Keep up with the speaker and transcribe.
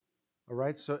All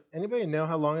right, so anybody know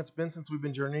how long it's been since we've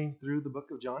been journeying through the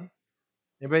book of John?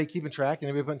 Anybody keeping track?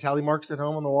 Anybody putting tally marks at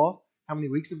home on the wall? How many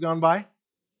weeks have gone by?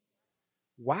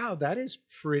 Wow, that is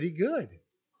pretty good.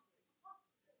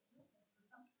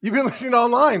 You've been listening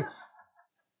online.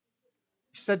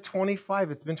 You said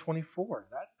 25. It's been 24.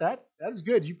 That is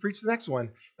good. You preached the next one.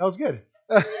 That was good.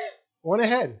 One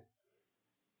ahead.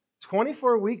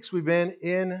 24 weeks we've been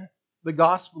in the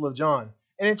Gospel of John.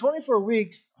 And in 24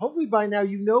 weeks, hopefully by now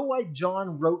you know why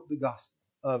John wrote the Gospel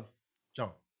of John.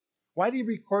 Why did he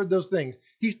record those things?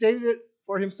 He stated it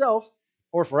for himself,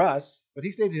 or for us, but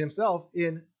he stated himself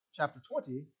in chapter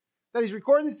 20, that he's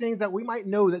recorded these things that we might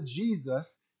know that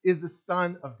Jesus is the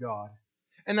Son of God,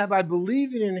 and that by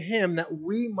believing in him that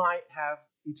we might have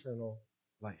eternal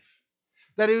life.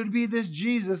 That it would be this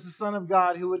Jesus, the Son of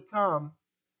God, who would come,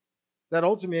 that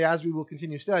ultimately, as we will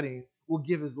continue studying, will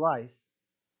give his life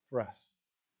for us,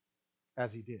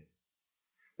 as he did.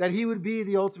 That he would be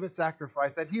the ultimate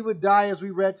sacrifice, that he would die, as we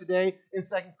read today in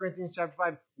 2 Corinthians chapter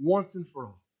 5, once and for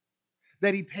all.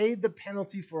 That he paid the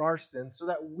penalty for our sins so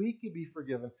that we could be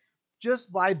forgiven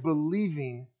just by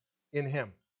believing in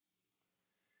him.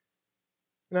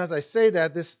 And as I say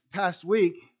that, this past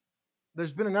week,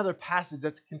 there's been another passage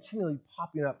that's continually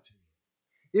popping up to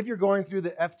me. If you're going through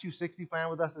the F260 plan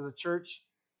with us as a church,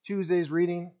 Tuesday's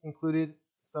reading included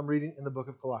some reading in the book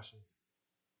of Colossians.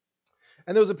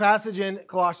 And there was a passage in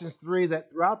Colossians 3 that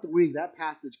throughout the week, that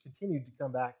passage continued to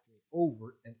come back to me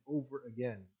over and over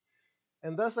again.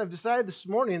 And thus I've decided this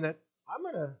morning that I'm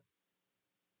going to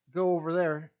go over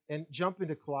there and jump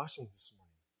into Colossians this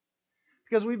morning.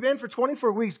 Because we've been for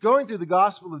 24 weeks going through the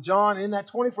Gospel of John. And in that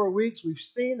 24 weeks, we've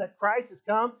seen that Christ has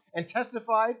come and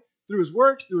testified through his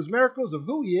works, through his miracles of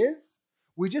who he is.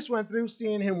 We just went through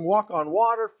seeing him walk on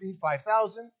water, feed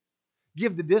 5,000,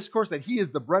 give the discourse that he is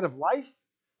the bread of life,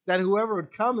 that whoever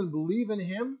would come and believe in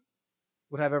him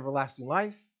would have everlasting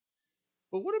life.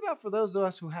 But what about for those of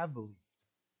us who have believed?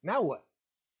 Now what?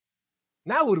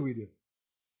 Now what do we do?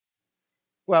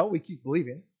 Well, we keep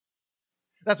believing.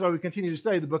 That's why we continue to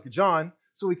study the book of John,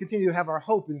 so we continue to have our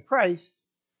hope in Christ.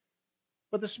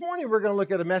 But this morning we're going to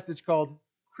look at a message called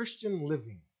Christian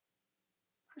Living.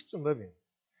 Christian living.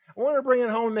 I want to bring it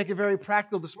home and make it very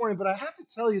practical this morning, but I have to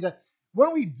tell you that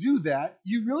when we do that,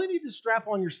 you really need to strap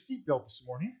on your seatbelt this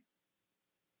morning.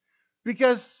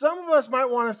 Because some of us might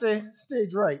want to say,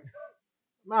 stage right,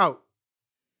 I'm out.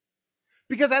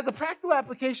 Because as the practical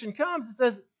application comes, it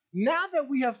says, now that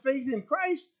we have faith in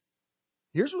Christ,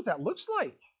 here's what that looks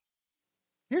like.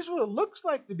 Here's what it looks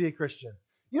like to be a Christian.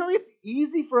 You know, it's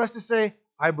easy for us to say,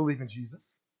 I believe in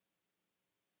Jesus.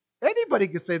 Anybody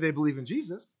can say they believe in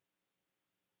Jesus.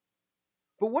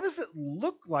 But what does it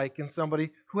look like in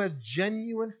somebody who has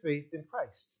genuine faith in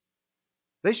Christ?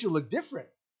 They should look different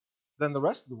than the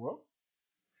rest of the world.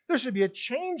 There should be a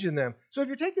change in them. So if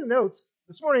you're taking notes,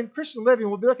 this morning, Christian Living,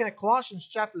 we'll be looking at Colossians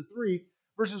chapter 3,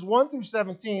 verses 1 through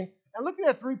 17, and looking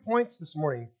at 3 points this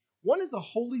morning. One is the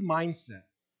holy mindset.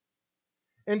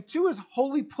 And 2 is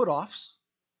holy put-offs.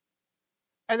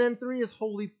 And then 3 is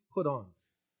holy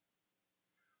put-ons.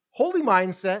 Holy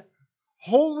mindset,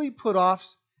 holy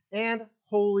put-offs, and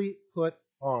holy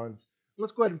put-ons.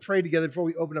 Let's go ahead and pray together before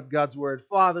we open up God's Word.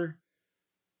 Father,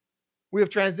 we have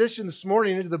transitioned this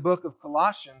morning into the book of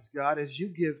Colossians, God, as you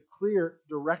give clear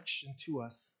direction to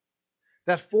us.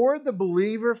 That for the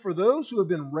believer, for those who have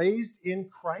been raised in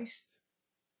Christ,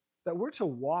 that we're to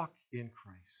walk in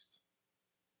Christ.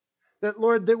 That,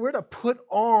 Lord, that we're to put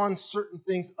on certain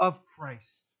things of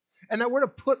Christ. And that we're to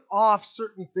put off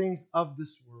certain things of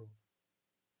this world.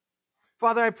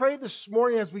 Father, I pray this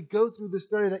morning as we go through this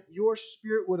study that your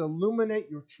Spirit would illuminate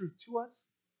your truth to us,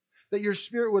 that your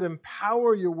Spirit would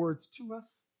empower your words to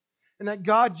us, and that,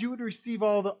 God, you would receive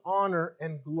all the honor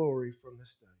and glory from this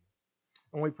study.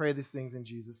 And we pray these things in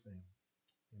Jesus' name.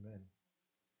 Amen.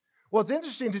 Well, it's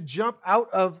interesting to jump out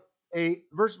of a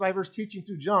verse-by-verse teaching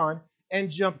through John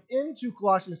and jump into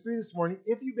Colossians 3 this morning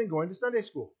if you've been going to Sunday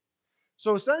school.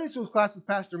 So Sunday school class with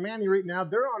Pastor Manny right now,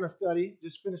 they're on a study,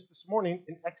 just finished this morning,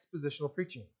 in expositional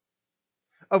preaching.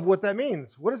 Of what that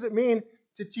means. What does it mean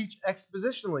to teach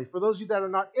expositionally? For those of you that are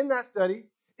not in that study,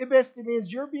 it basically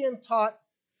means you're being taught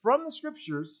from the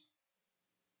Scriptures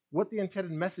what the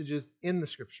intended message is in the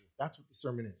Scripture. That's what the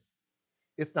sermon is.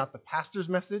 It's not the pastor's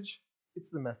message,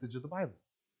 it's the message of the Bible.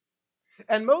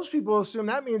 And most people assume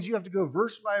that means you have to go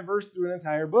verse by verse through an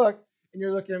entire book, and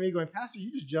you're looking at me going, Pastor,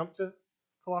 you just jumped to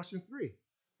Colossians 3.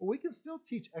 Well, we can still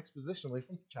teach expositionally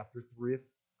from chapter 3 of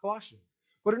Colossians.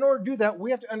 But in order to do that,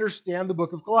 we have to understand the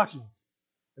book of Colossians.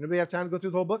 Anybody have time to go through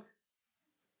the whole book?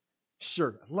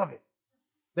 Sure. I love it.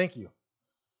 Thank you.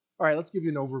 All right, let's give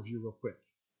you an overview real quick.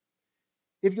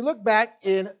 If you look back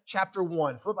in chapter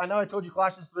 1, flip, I know I told you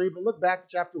Colossians 3, but look back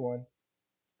to chapter 1.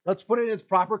 Let's put it in its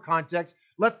proper context.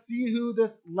 Let's see who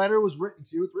this letter was written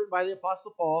to. It's written by the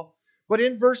Apostle Paul. But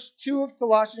in verse 2 of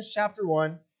Colossians chapter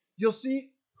 1, you'll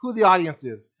see who the audience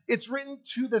is. It's written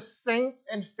to the saints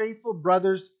and faithful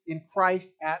brothers in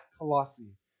Christ at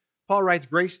Colossae. Paul writes,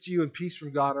 grace to you and peace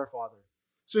from God our Father.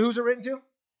 So who's it written to?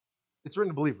 It's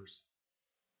written to believers.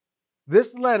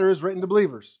 This letter is written to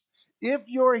believers. If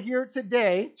you're here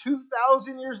today,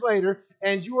 2,000 years later,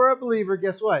 and you are a believer,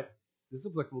 guess what? This is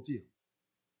applicable to you.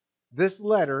 This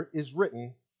letter is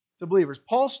written to believers.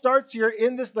 Paul starts here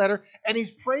in this letter, and he's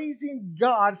praising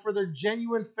God for their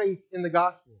genuine faith in the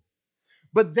gospel.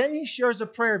 But then he shares a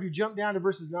prayer. If you jump down to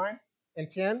verses 9 and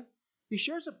 10, he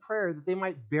shares a prayer that they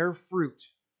might bear fruit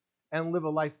and live a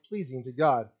life pleasing to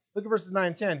God. Look at verses 9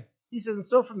 and 10. He says, and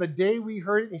so from the day we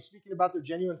heard it, and he's speaking about their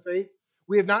genuine faith,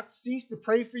 we have not ceased to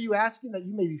pray for you, asking that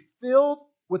you may be filled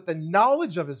with the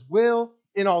knowledge of his will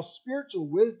in all spiritual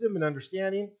wisdom and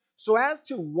understanding, so as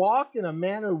to walk in a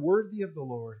manner worthy of the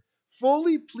Lord,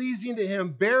 fully pleasing to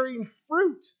him, bearing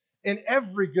fruit in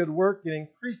every good work and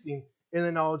increasing in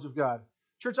the knowledge of God.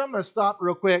 Church, I'm going to stop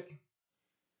real quick.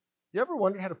 You ever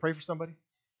wondered how to pray for somebody?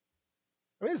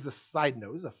 I mean, this is a side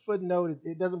note. This is a footnote.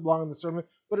 It doesn't belong in the sermon,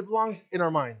 but it belongs in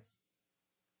our minds.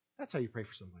 That's how you pray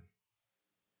for somebody.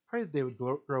 Pray that they would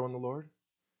grow in the Lord.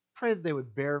 Pray that they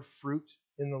would bear fruit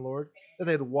in the Lord, that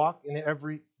they would walk in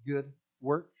every good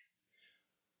work.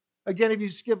 Again, if you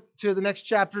skip to the next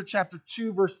chapter, chapter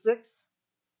 2, verse 6,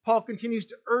 Paul continues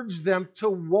to urge them to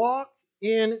walk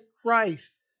in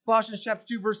Christ. Colossians chapter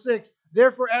 2, verse 6,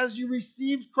 therefore, as you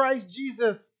received Christ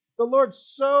Jesus, the Lord,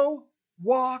 so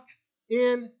walk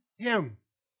in him.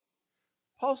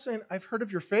 Paul's saying, I've heard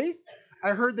of your faith.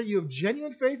 I heard that you have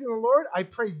genuine faith in the Lord. I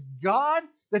praise God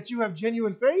that you have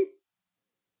genuine faith.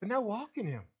 But now walk in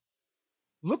him.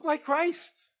 Look like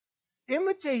Christ.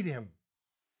 Imitate him.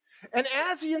 And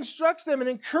as he instructs them and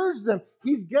encourages them,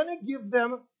 he's going to give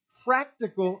them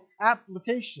practical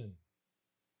application.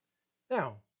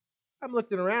 Now, I'm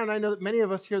looking around. I know that many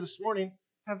of us here this morning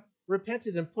have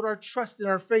repented and put our trust and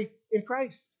our faith in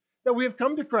Christ. That we have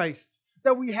come to Christ.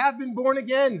 That we have been born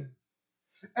again.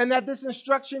 And that this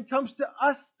instruction comes to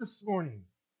us this morning.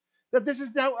 That this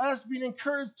is now us being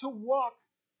encouraged to walk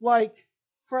like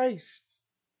Christ.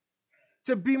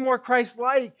 To be more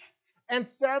Christ-like. And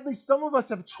sadly, some of us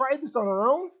have tried this on our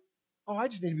own. Oh, I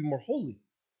just need to be more holy.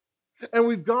 And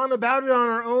we've gone about it on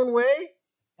our own way.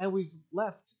 And we've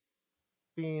left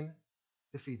being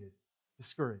defeated,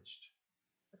 discouraged.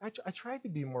 I tried to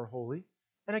be more holy.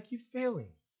 And I keep failing.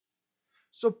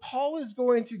 So Paul is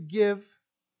going to give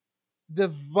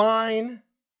divine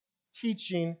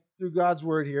teaching through God's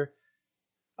word here.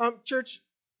 Church,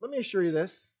 let me assure you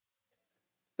this,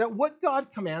 that what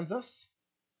God commands us,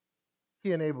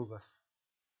 he enables us.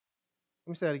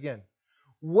 Let me say that again.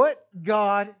 What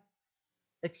God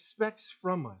expects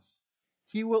from us,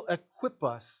 he will equip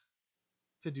us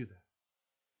to do that.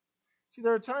 See,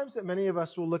 there are times that many of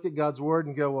us will look at God's word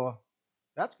and go, well,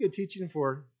 that's good teaching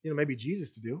for, maybe Jesus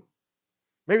to do.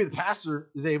 Maybe the pastor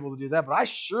is able to do that, but I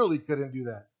surely couldn't do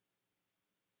that.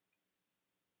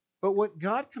 But what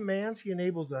God commands, he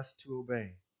enables us to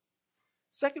obey.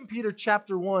 2 Peter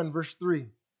chapter 1, verse 3.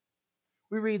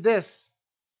 We read this.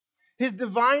 His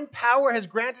divine power has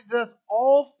granted us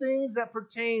all things that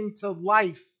pertain to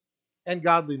life and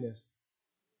godliness.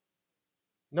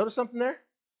 Notice something there?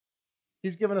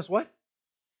 He's given us what?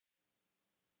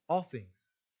 All things.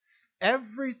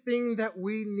 Everything that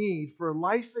we need for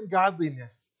life and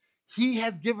godliness, he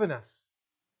has given us.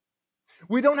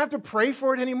 We don't have to pray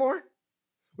for it anymore.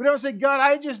 We don't say, God,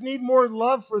 I just need more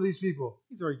love for these people.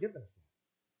 He's already given us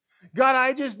that. God,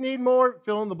 I just need more,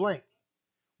 fill in the blank.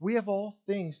 We have all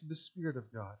things through the Spirit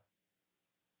of God.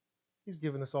 He's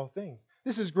given us all things.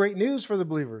 This is great news for the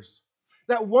believers.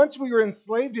 That once we were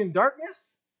enslaved in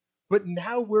darkness, but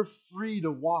now we're free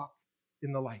to walk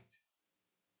in the light.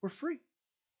 We're free.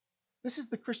 This is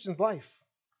the Christian's life.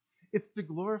 It's to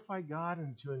glorify God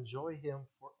and to enjoy him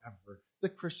forever. The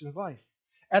Christian's life.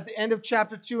 At the end of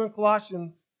chapter 2 in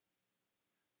Colossians,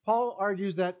 Paul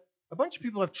argues that a bunch of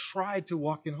people have tried to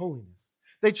walk in holiness.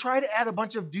 They try to add a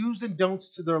bunch of do's and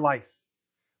don'ts to their life.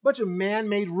 A bunch of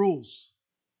man-made rules.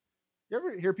 You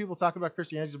ever hear people talk about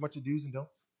Christianity as a bunch of do's and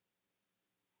don'ts?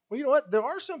 Well, you know what? There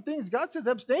are some things God says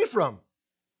abstain from.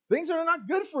 Things that are not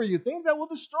good for you. Things that will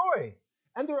destroy.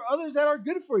 And there are others that are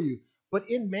good for you. But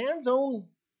in man's own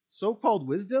so-called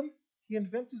wisdom, he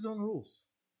invents his own rules.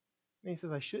 And he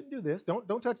says, I shouldn't do this.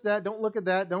 Don't touch that. Don't look at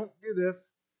that. Don't do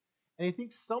this. And he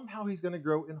thinks somehow he's going to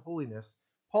grow in holiness.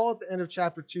 Paul at the end of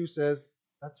chapter 2 says,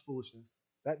 that's foolishness.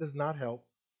 That does not help.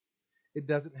 it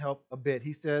doesn't help a bit.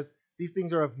 He says these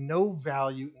things are of no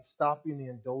value in stopping the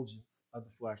indulgence of the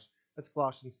flesh. That's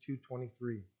Colossians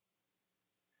 2:23.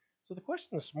 So the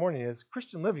question this morning is,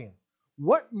 Christian living,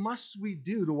 what must we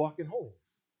do to walk in holiness?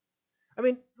 I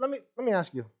mean, let me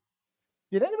ask you,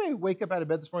 did anybody wake up out of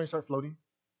bed this morning and start floating?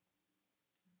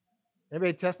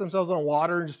 Anybody test themselves on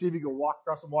water and just see if you can walk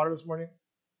across some water this morning?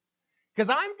 Because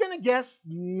I'm going to guess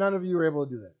none of you were able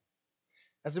to do that.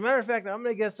 As a matter of fact, I'm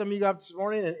going to guess some of you got up this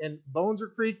morning and bones are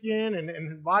creaking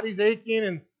and body's aching,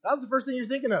 and that was the first thing you're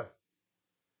thinking of.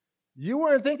 You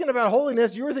weren't thinking about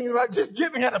holiness. You were thinking about just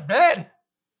get me out of bed.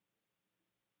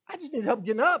 I just need help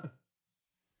getting up.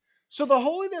 So the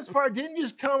holiness part didn't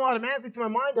just come automatically to my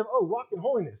mind of, oh, walk in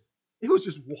holiness. It was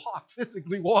just walk,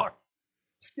 physically walk.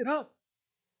 Just get up.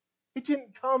 It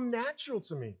didn't come natural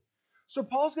to me. So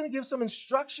Paul's going to give some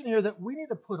instruction here that we need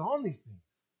to put on these things.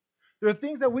 There are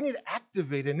things that we need to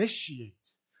activate, initiate,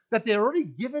 that they're already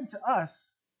given to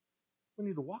us. We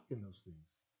need to walk in those things.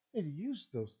 We need to use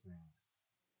those things.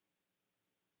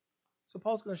 So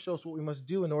Paul's going to show us what we must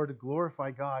do in order to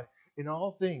glorify God in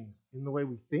all things, in the way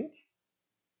we think,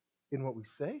 in what we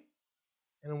say,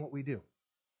 and in what we do.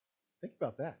 Think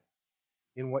about that.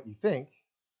 In what you think,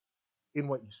 in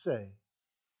what you say,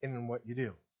 and in what you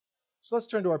do. So let's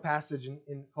turn to our passage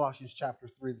in Colossians chapter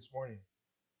 3 this morning.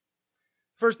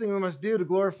 First thing we must do to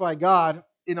glorify God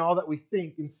in all that we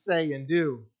think and say and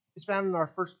do is found in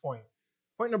our first point.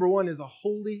 Point number 1 is a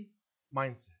holy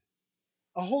mindset.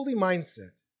 A holy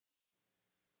mindset.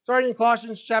 Starting in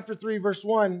Colossians chapter 3, verse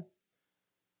 1,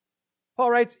 Paul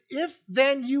writes, if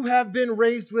then you have been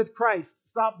raised with Christ.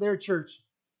 Stop there, church.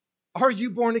 Are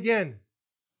you born again?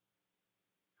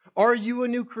 Are you a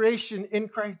new creation in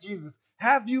Christ Jesus?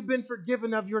 Have you been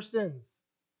forgiven of your sins?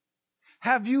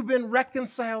 Have you been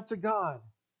reconciled to God?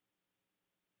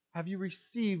 Have you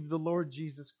received the Lord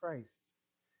Jesus Christ?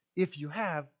 If you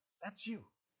have, that's you.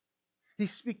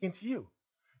 He's speaking to you.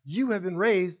 You have been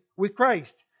raised with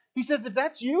Christ. He says, if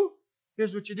that's you,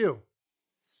 here's what you do.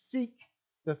 Seek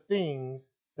the things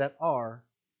that are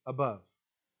above.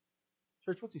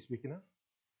 Church, what's he speaking of?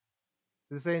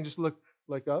 Is it saying just look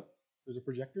like up? There's a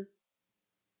projector?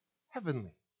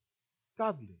 Heavenly.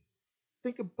 Godly.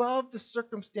 Think above the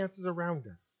circumstances around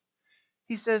us.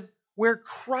 He says, where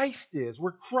Christ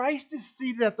is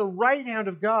seated at the right hand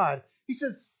of God. He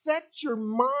says, set your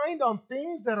mind on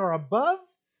things that are above,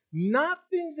 not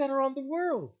things that are on the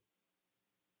world.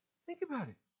 Think about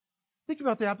it. Think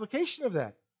about the application of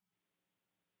that.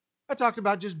 I talked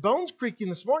about just bones creaking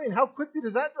this morning. How quickly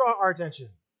does that draw our attention?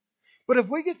 But if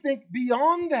we could think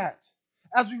beyond that,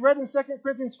 as we read in 2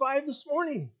 Corinthians 5 this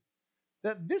morning,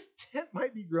 that this tent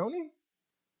might be groaning,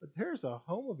 but there's a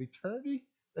home of eternity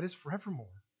that is forevermore.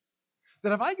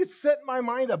 That if I could set my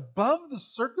mind above the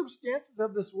circumstances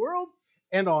of this world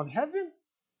and on heaven,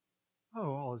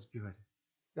 oh, all is good.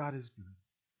 God is good.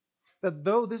 That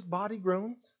though this body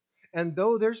groans and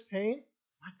though there's pain,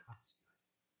 my God is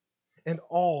good. And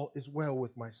all is well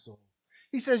with my soul.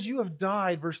 He says, you have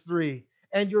died, verse 3,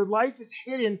 and your life is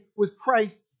hidden with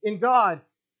Christ in God.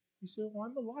 You say, well,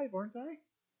 I'm alive, aren't I?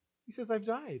 He says, I've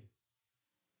died.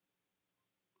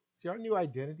 See, our new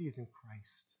identity is in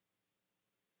Christ.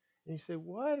 And you say,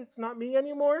 what? It's not me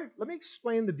anymore? Let me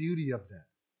explain the beauty of that.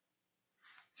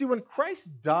 See, when Christ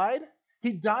died,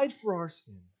 he died for our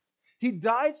sins. He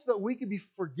died so that we could be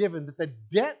forgiven, that the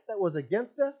debt that was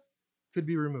against us could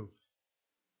be removed.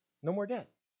 No more debt.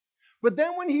 But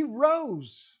then when he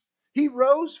rose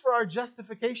for our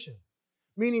justification,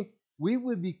 meaning we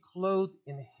would be clothed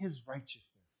in his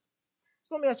righteousness.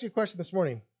 So let me ask you a question this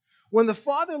morning. When the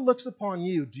Father looks upon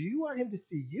you, do you want him to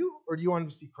see you or do you want him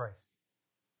to see Christ?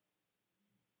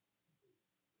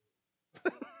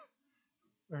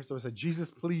 Or so I said,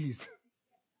 Jesus, please.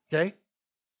 Okay?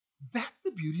 That's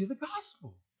the beauty of the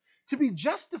gospel. To be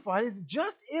justified is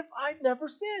just if I'd never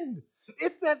sinned.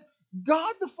 It's that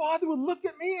God the Father would look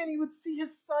at me and he would see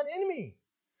his Son in me.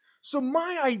 So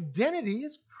my identity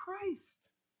is Christ.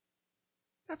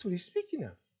 That's what he's speaking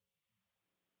of.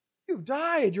 You've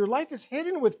died. Your life is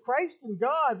hidden with Christ in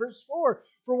God. Verse 4,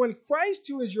 for when Christ,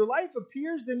 who is your life,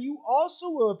 appears, then you also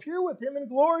will appear with him in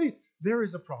glory. There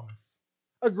is a promise.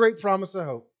 A great promise of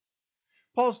hope.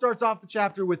 Paul starts off the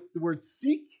chapter with the word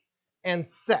seek and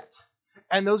set.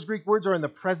 And those Greek words are in the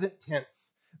present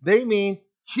tense. They mean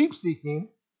keep seeking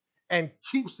and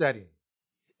keep setting.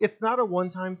 It's not a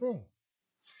one-time thing.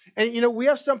 And we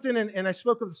have something, and I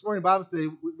spoke of this morning in Bible study,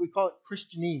 we call it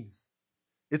Christianese.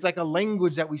 It's like a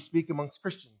language that we speak amongst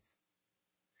Christians.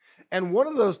 And one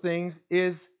of those things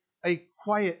is a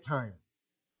quiet time.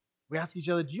 We ask each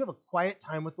other, do you have a quiet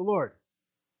time with the Lord?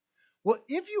 Well,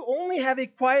 if you only have a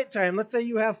quiet time, let's say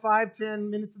you have 5, 10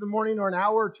 minutes in the morning or an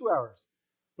hour or 2 hours,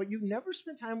 but you never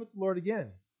spend time with the Lord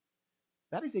again,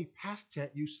 that is a past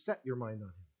tense. You set your mind on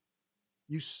Him.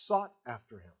 You sought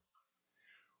after Him.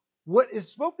 What is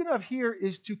spoken of here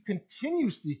is to continue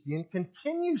seeking,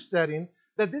 continue setting,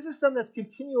 that this is something that's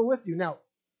continual with you. Now,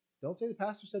 don't say the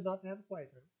pastor said not to have a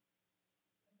quiet time.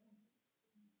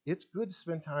 It's good to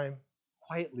spend time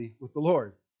quietly with the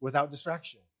Lord without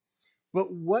distraction.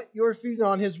 But what you're feeding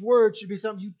on, His Word, should be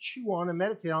something you chew on and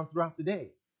meditate on throughout the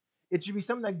day. It should be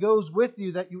something that goes with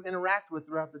you, that you interact with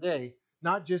throughout the day,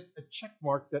 not just a check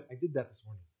mark that I did that this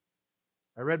morning.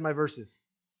 I read my verses.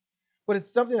 But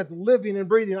it's something that's living and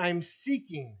breathing. I'm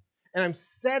seeking and I'm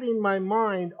setting my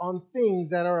mind on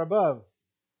things that are above.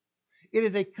 It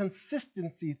is a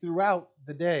consistency throughout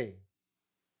the day.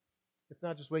 It's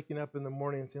not just waking up in the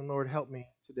morning and saying, Lord, help me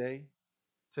today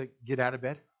to get out of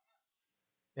bed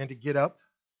and to get up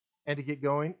and to get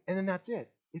going. And then that's it.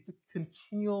 It's a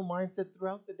continual mindset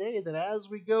throughout the day that as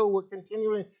we go, we're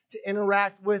continuing to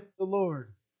interact with the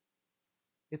Lord.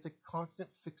 It's a constant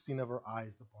fixing of our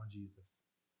eyes upon Jesus.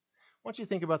 I want you to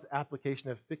think about the application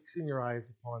of fixing your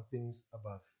eyes upon things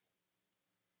above.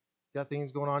 You got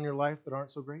things going on in your life that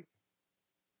aren't so great?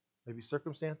 Maybe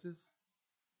circumstances?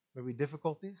 Maybe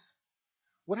difficulties?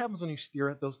 What happens when you steer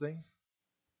at those things?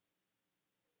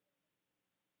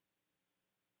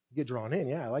 You get drawn in.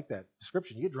 Yeah, I like that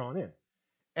description. You get drawn in.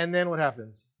 And then what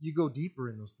happens? You go deeper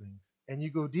in those things. And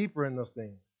you go deeper in those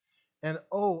things. And,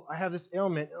 oh, I have this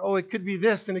ailment. Oh, it could be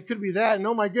this and it could be that. And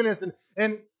oh, my goodness.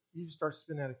 And you just start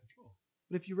spinning out of control.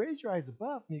 But if you raise your eyes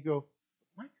above and you go,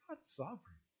 my God's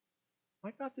sovereign.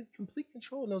 My God's in complete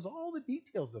control. He knows all the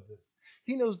details of this.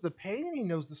 He knows the pain. He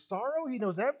knows the sorrow. He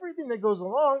knows everything that goes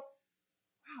along.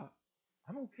 Wow,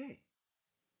 I'm okay.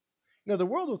 You know, the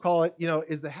world will call it,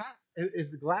 is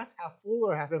the glass half full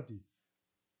or half empty?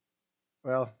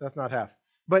 Well, that's not half.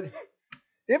 But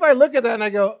if I look at that and I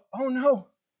go, oh no,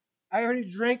 I already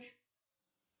drank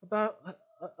about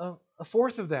a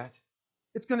fourth of that.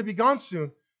 It's going to be gone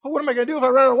soon. Oh, what am I going to do if I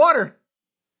run out of water?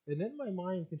 And then my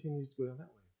mind continues to go down that way.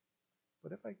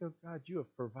 But if I go, God, you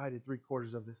have provided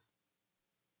 3/4 of this.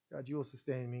 God, you will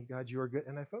sustain me. God, you are good.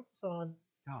 And I focus on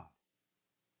God,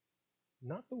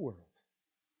 not the world.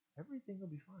 Everything will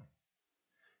be fine.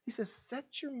 He says,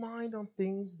 set your mind on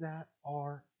things that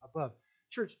are above.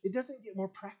 Church, it doesn't get more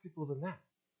practical than that.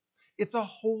 It's a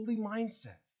holy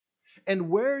mindset. And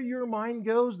where your mind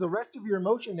goes, the rest of your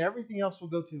emotion, everything else will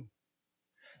go too.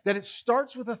 That it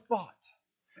starts with a thought.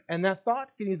 And that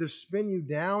thought can either spin you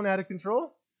down out of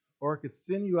control, or it could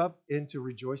send you up into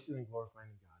rejoicing and glorifying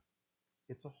God.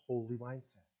 It's a holy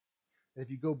mindset. And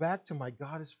if you go back to my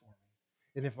God is for me,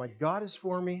 and if my God is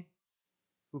for me,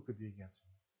 who could be against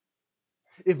me?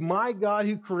 If my God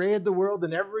who created the world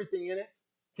and everything in it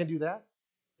can do that,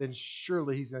 then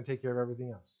surely He's going to take care of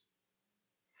everything else.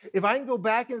 If I can go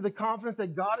back into the confidence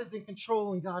that God is in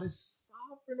control and God is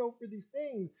sovereign over these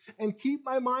things and keep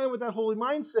my mind with that holy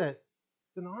mindset,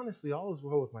 then honestly, all is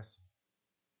well with my soul.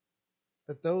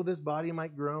 That though this body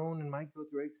might groan and might go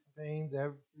through aches and pains,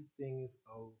 everything is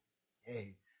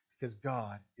okay because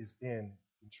God is in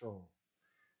control.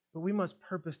 But we must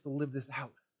purpose to live this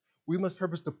out. We must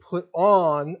purpose to put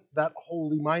on that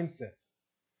holy mindset.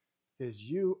 Because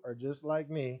you are just like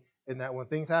me in that when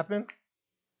things happen,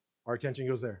 our attention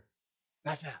goes there.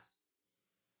 That fast.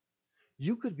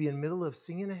 You could be in the middle of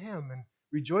singing a hymn and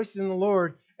rejoicing in the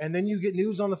Lord, and then you get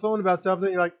news on the phone about something,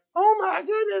 and you're like, oh my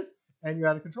goodness, and you're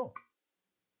out of control.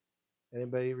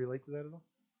 Anybody relate to that at all?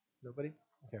 Nobody?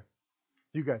 Okay.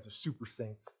 You guys are super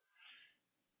saints.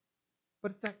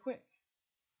 But it's that quick.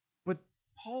 But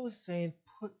Paul is saying,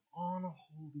 put on a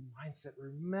holy mindset.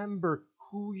 Remember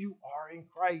who you are in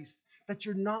Christ, that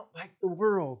you're not like the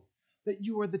world, that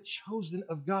you are the chosen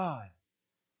of God.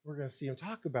 We're going to see him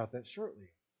talk about that shortly.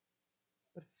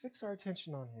 But fix our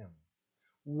attention on Him.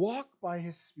 Walk by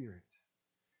His Spirit.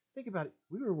 Think about it.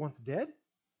 We were once dead.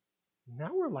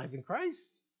 Now we're alive in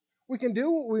Christ. We can do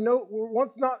what we know we're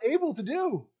once not able to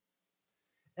do.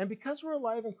 And because we're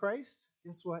alive in Christ,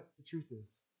 guess what the truth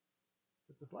is?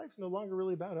 That this life's no longer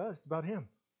really about us. It's about Him.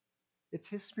 It's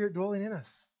His Spirit dwelling in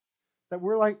us. That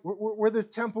we're this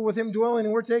temple with Him dwelling,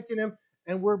 and we're taking Him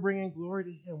and we're bringing glory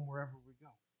to Him wherever we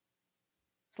go.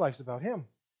 This life's about Him.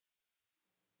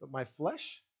 But my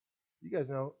flesh, you guys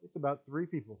know, it's about 3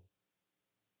 people.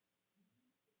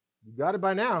 You got it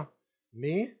by now.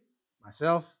 Me,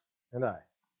 myself, and I.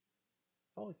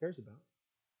 That's all it cares about.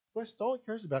 Flesh is all it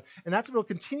cares about. And that's what it'll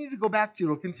continue to go back to.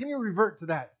 It'll continue to revert to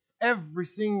that every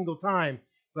single time.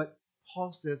 But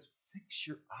Paul says, fix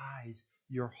your eyes,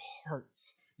 your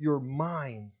hearts, your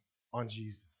minds on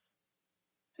Jesus.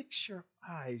 Fix your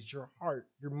eyes, your heart,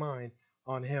 your mind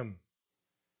on Him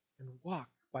and walk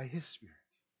by His Spirit.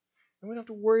 And we don't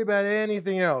have to worry about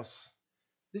anything else.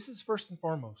 This is first and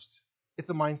foremost.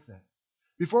 It's a mindset.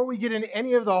 Before we get into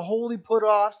any of the holy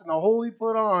put-offs and the holy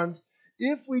put-ons,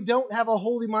 if we don't have a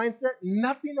holy mindset,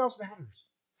 nothing else matters.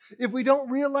 If we don't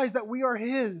realize that we are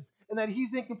His and that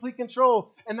He's in complete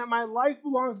control and that my life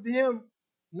belongs to Him,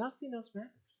 nothing else matters.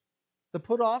 The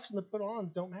put-offs and the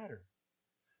put-ons don't matter.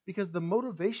 Because the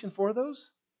motivation for those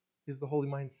is the holy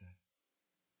mindset.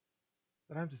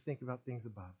 That I'm to think about things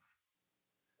above.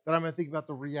 That I'm going to think about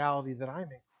the reality that I'm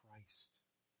in Christ.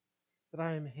 That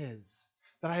I am His.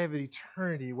 That I have an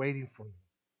eternity waiting for me.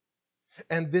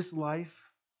 And this life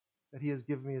that He has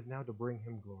given me is now to bring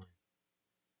Him glory.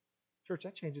 Church,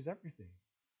 that changes everything.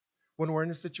 When we're in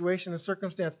a situation, a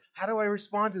circumstance, how do I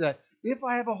respond to that? If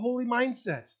I have a holy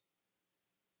mindset,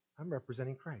 I'm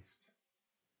representing Christ.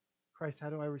 Christ,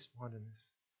 how do I respond in this?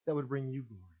 That would bring you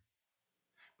glory.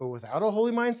 But without a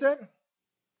holy mindset,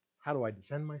 how do I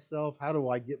defend myself? How do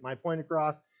I get my point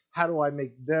across? How do I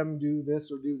make them do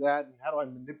this or do that? And how do I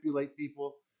manipulate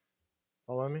people?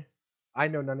 Follow me? I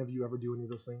know none of you ever do any of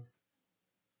those things.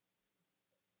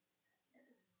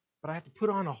 But I have to put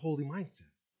on a holy mindset.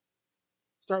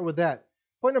 Start with that.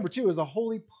 Point number 2 is the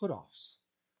holy put-offs.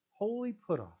 Holy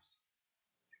put-offs.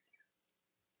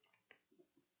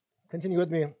 Continue with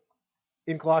me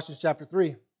in Colossians chapter 3.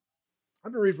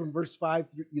 I'm going to read from verse 5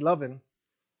 through 11.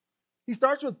 He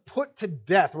starts with put to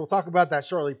death. We'll talk about that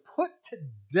shortly. Put to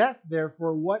death,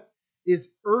 therefore, what is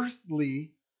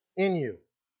earthly in you.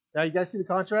 Now, you guys see the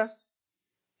contrast?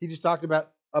 He just talked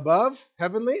about above,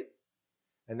 heavenly,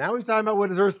 and now he's talking about what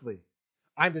is earthly.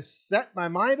 I'm to set my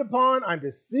mind upon, I'm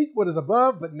to seek what is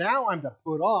above, but now I'm to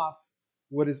put off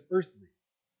what is earthly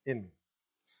in me.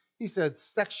 He says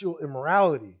sexual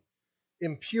immorality,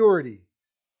 impurity,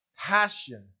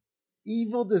 passion,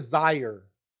 evil desire,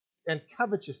 and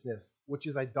covetousness, which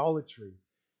is idolatry.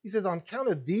 He says, on account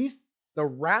of these, the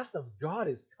wrath of God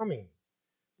is coming.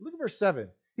 Look at verse 7.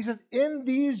 He says, in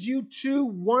these you too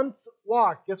once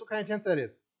walked. Guess what kind of tense that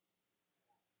is?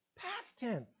 Past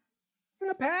tense. It's in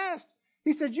the past.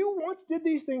 He said, you once did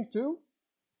these things too.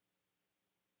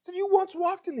 He said, you once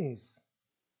walked in these.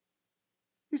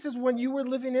 He says, when you were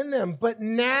living in them, but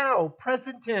now,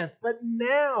 present tense, but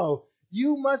now,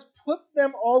 you must put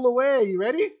them all away. You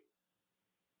ready?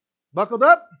 Buckled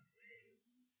up?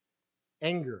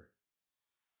 Anger,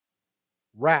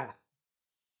 wrath,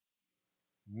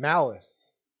 malice,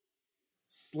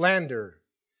 slander,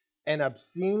 and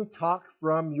obscene talk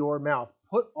from your mouth.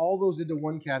 Put all those into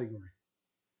one category.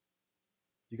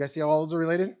 You guys see how all those are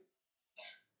related?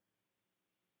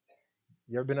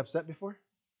 You ever been upset before?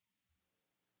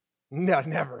 No,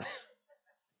 never.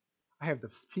 I have the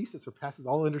peace that surpasses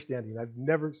all understanding. I've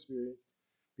never experienced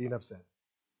being upset.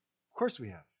 Of course we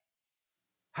have.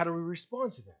 How do we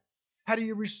respond to that? How do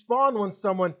you respond when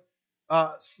someone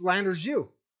slanders you?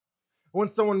 When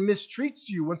someone mistreats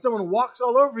you? When someone walks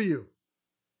all over you?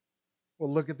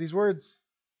 Well, look at these words.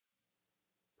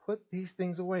 Put these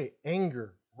things away.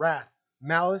 Anger, wrath,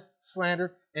 malice,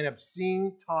 slander, and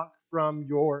obscene talk from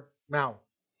your mouth.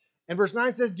 And verse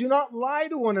 9 says, do not lie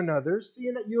to one another,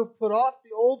 seeing that you have put off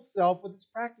the old self with its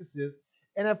practices,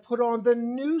 and have put on the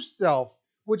new self,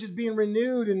 which is being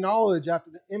renewed in knowledge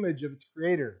after the image of its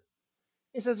creator.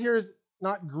 He says here is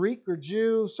not Greek or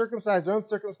Jew, circumcised or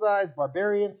uncircumcised,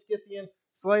 barbarian, Scythian,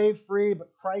 slave, free,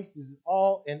 but Christ is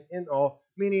all and in all,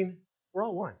 meaning we're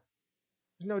all one.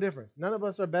 There's no difference. None of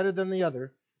us are better than the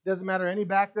other. It doesn't matter any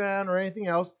background or anything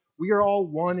else. We are all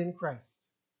one in Christ.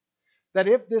 That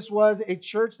if this was a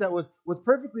church that was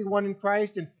perfectly one in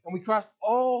Christ and we crossed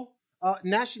all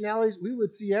nationalities, we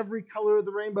would see every color of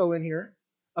the rainbow in here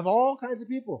of all kinds of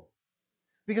people.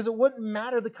 Because it wouldn't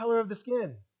matter the color of the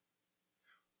skin.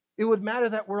 It would matter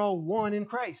that we're all one in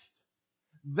Christ.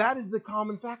 That is the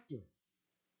common factor.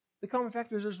 The common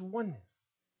factor is there's oneness.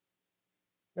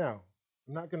 Now,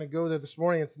 I'm not going to go there this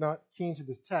morning. It's not keen to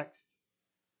this text.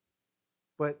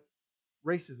 But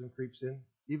racism creeps in,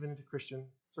 even into Christian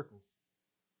circles.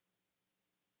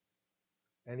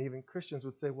 And even Christians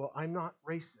would say, well, I'm not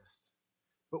racist.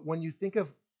 But when you think of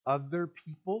other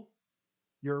people,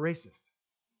 you're a racist.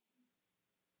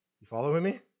 You following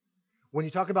me? When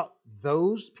you talk about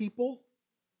those people,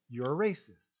 you're a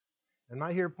racist. I'm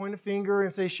not here to point a finger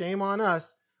and say shame on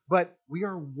us, but we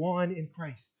are one in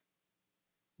Christ.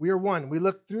 We are one. We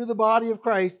look through the body of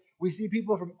Christ. We see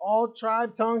people from all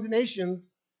tribes, tongues, and nations.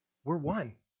 We're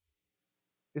one.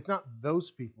 It's not those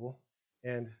people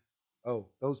and,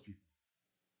 those people.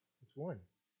 It's one.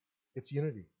 It's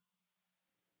unity.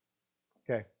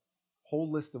 Okay. whole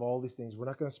list of all these things. We're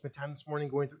not going to spend time this morning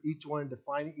going through each one and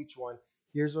defining each one.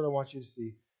 Here's what I want you to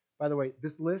see. By the way,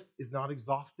 this list is not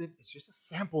exhaustive. It's just a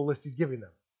sample list he's giving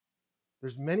them.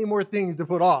 There's many more things to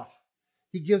put off.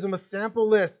 He gives them a sample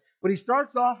list, but he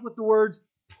starts off with the words,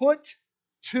 put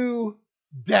to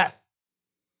death.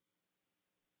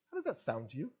 How does that sound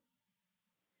to you?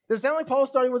 Does it sound like Paul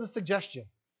starting with a suggestion?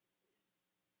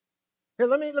 Here,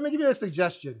 let me give you a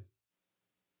suggestion.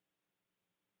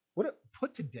 What?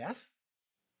 Put to death?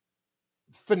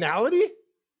 Finality?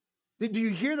 Do you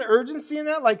hear the urgency in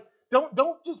that? Like,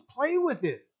 don't just play with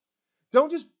it. Don't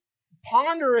just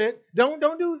ponder it. Don't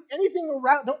do anything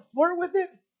around. Don't flirt with it.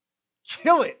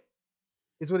 Kill it,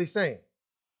 is what he's saying.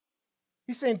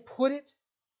 He's saying put it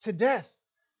to death.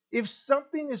 If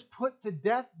something is put to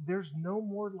death, there's no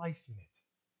more life in it.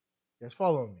 You guys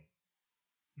following me?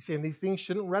 He's saying these things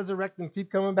shouldn't resurrect and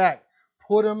keep coming back.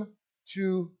 Put them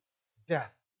to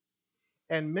death.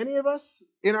 And many of us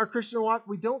in our Christian walk,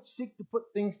 we don't seek to put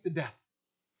things to death.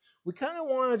 We kind of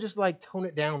want to just like tone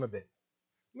it down a bit.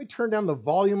 Let me turn down the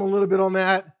volume a little bit on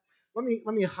that. Let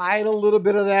me hide a little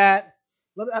bit of that.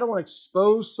 I don't want to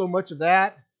expose so much of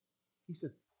that. He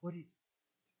says, put it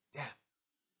to death.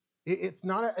 It's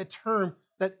not a term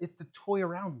that it's to toy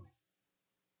around with.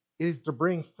 It is to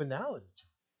bring finality to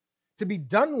it, to be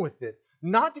done with it,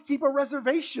 not to keep a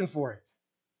reservation for it,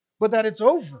 but that it's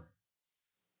over.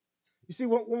 You see,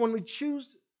 when we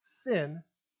choose sin,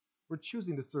 we're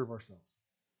choosing to serve ourselves,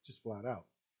 just flat out.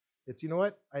 It's, you know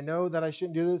what? I know that I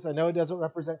shouldn't do this. I know it doesn't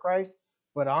represent Christ,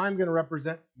 but I'm going to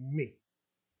represent me.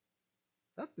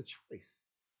 That's the choice.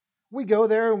 We go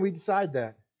there and we decide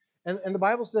that. And the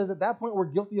Bible says at that point we're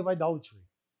guilty of idolatry,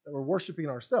 that we're worshiping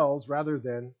ourselves rather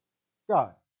than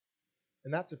God.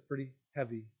 And that's a pretty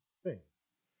heavy thing,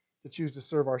 to choose to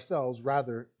serve ourselves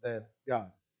rather than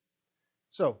God.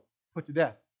 So, put to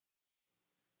death.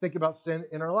 Think about sin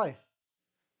in our life.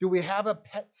 Do we have a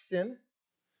pet sin?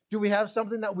 Do we have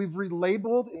something that we've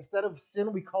relabeled? Instead of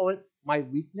sin, we call it my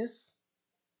weakness?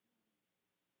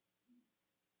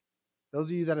 Those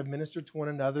of you that have ministered to one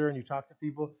another and you talk to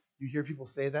people, you hear people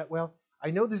say that, well,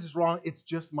 I know this is wrong, it's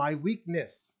just my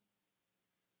weakness.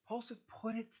 Paul says,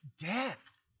 put it to death.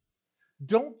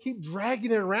 Don't keep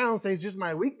dragging it around saying it's just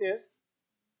my weakness.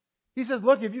 He says,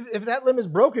 look, if that limb is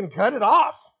broken, cut it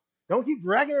off. Don't keep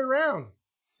dragging it around.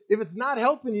 If it's not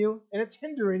helping you and it's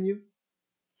hindering you,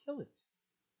 kill it.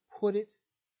 Put it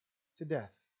to death.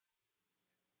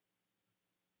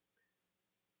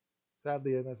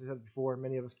 Sadly, as I said before,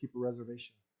 many of us keep a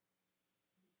reservation.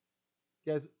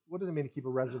 Guys, what does it mean to keep a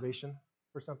reservation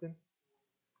for something?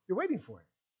 You're waiting for it.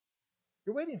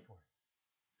 You're waiting for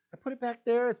it. I put it back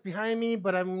there, it's behind me,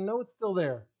 but I know it's still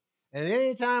there. And at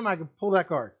any time, I can pull that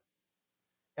card.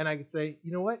 And I can say,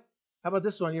 you know what? How about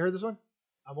this one? You heard this one?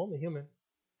 I'm only human.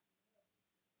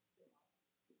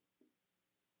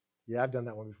 Yeah, I've done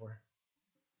that one before.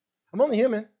 I'm only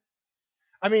human.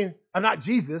 I mean, I'm not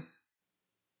Jesus.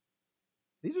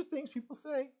 These are things people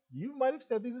say. You might have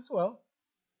said these as well.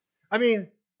 I mean,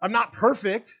 I'm not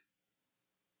perfect.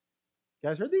 You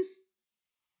guys heard these?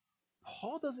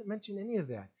 Paul doesn't mention any of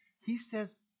that. He says,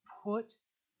 put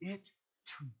it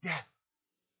to death.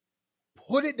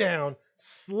 Put it down.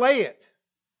 Slay it.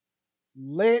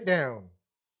 Lay it down.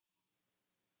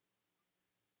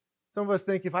 Some of us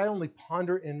think if I only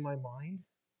ponder in my mind,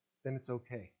 then it's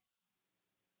okay.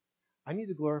 I need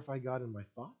to glorify God in my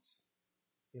thoughts,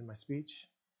 in my speech,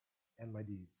 and my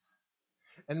deeds.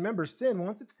 And remember, sin,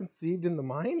 once it's conceived in the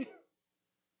mind,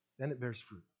 then it bears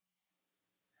fruit.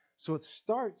 So it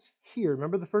starts here.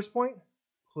 Remember the first point?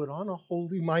 Put on a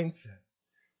holy mindset.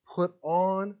 Put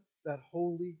on that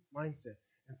holy mindset.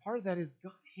 And part of that is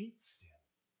God hates sin.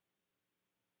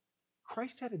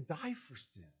 Christ had to die for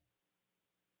sin.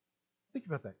 Think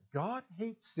about that. God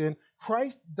hates sin.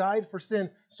 Christ died for sin.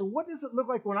 So what does it look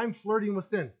like when I'm flirting with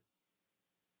sin?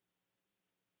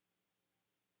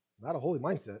 Not a holy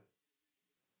mindset.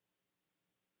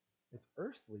 It's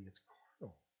earthly. It's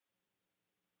carnal.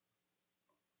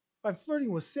 If I'm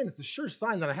flirting with sin, it's a sure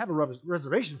sign that I have a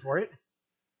reservation for it.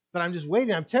 That I'm just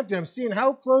waiting. I'm tempted. I'm seeing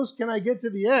how close can I get to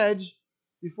the edge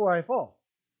before I fall.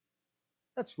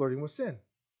 That's flirting with sin.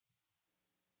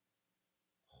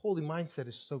 Holy mindset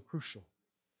is so crucial.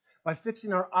 By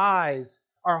fixing our eyes,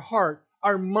 our heart,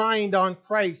 our mind on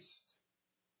Christ,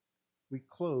 we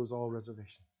close all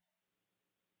reservations.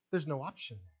 There's no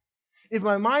option. If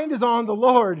my mind is on the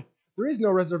Lord, there is no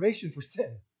reservation for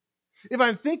sin. If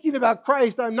I'm thinking about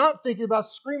Christ, I'm not thinking about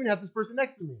screaming at this person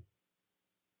next to me.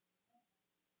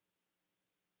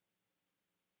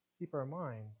 Keep our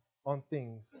minds on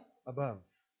things above.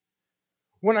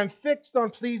 When I'm fixed on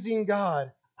pleasing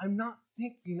God, I'm not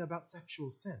thinking about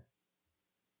sexual sin.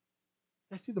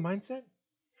 I see the mindset.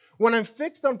 When I'm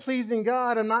fixed on pleasing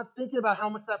God, I'm not thinking about how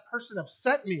much that person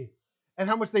upset me and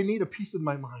how much they need a piece of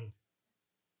my mind.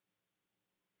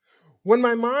 When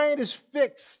my mind is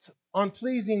fixed on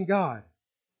pleasing God,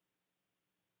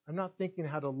 I'm not thinking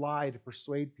how to lie to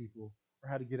persuade people or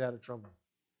how to get out of trouble.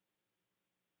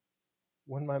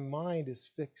 When my mind is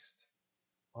fixed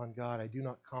on God, I do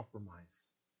not compromise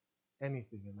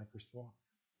anything in my Christian walk.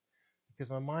 Because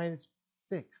my mind is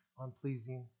fixed on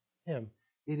pleasing Him.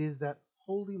 It is that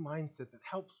holy mindset that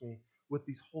helps me with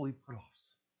these holy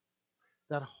put-offs.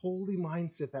 That holy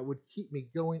mindset that would keep me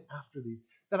going after these.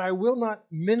 That I will not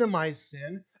minimize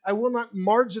sin. I will not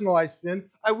marginalize sin.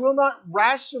 I will not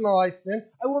rationalize sin.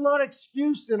 I will not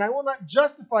excuse sin. I will not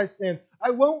justify sin.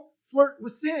 I won't flirt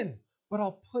with sin. But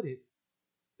I'll put it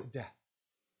to death.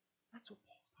 That's what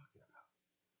Paul's talking about.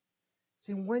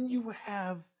 See, when you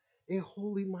have a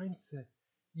holy mindset,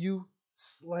 you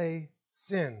slay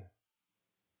sin.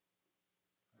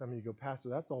 Some of you go, Pastor,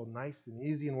 that's all nice and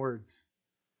easy in words.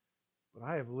 But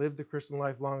I have lived the Christian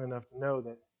life long enough to know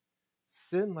that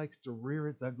sin likes to rear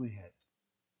its ugly head.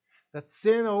 That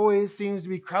sin always seems to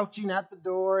be crouching at the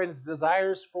door and its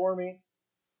desires for me,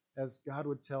 as God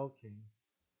would tell Cain.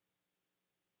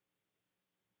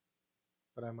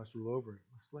 But I must rule over it,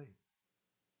 I must slay it.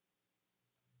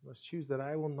 I must choose that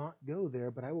I will not go there,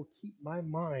 but I will keep my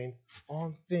mind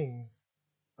on things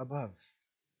above.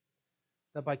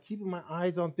 That by keeping my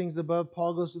eyes on things above,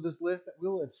 Paul goes through this list, that we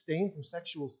will abstain from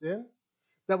sexual sin,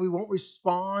 that we won't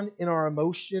respond in our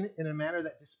emotion in a manner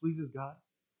that displeases God.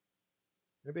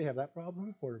 Anybody have that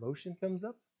problem where emotion comes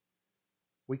up?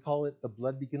 We call it the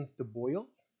blood begins to boil.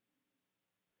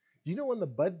 Do you know when the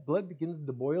blood begins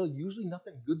to boil, usually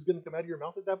nothing good's going to come out of your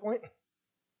mouth at that point?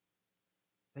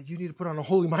 That you need to put on a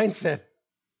holy mindset.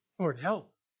 Lord, help.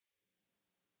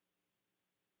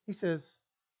 He says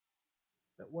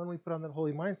that when we put on that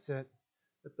holy mindset,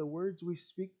 that the words we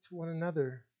speak to one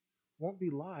another won't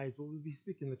be lies, but we'll be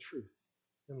speaking the truth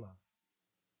in love.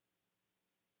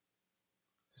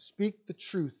 To speak the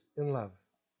truth in love.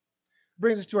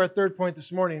 Brings us to our third point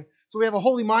this morning. So we have a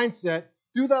holy mindset.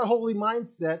 Through that holy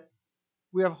mindset,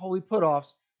 we have holy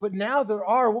put-offs. But now there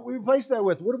are, what we replace that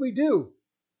with? What do?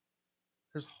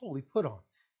 There's holy put-ons.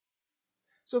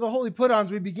 So the holy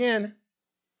put-ons, we begin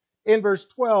in verse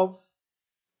 12.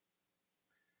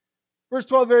 Verse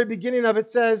 12, the very beginning of it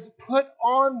says, put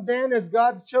on then as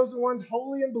God's chosen ones,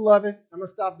 holy and beloved. I'm going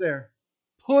to stop there.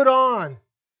 Put on.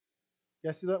 You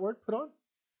guys see that word, put on?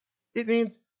 It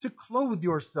means to clothe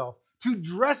yourself, to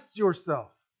dress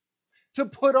yourself, to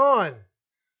put on.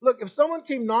 Look, if someone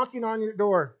came knocking on your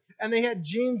door and they had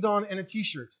jeans on and a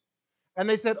t-shirt, and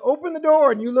they said, open the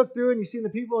door, and you look through and you see the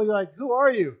people, and you're like, who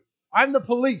are you? I'm the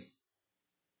police.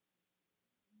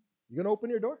 You going to open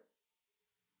your door?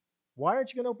 Why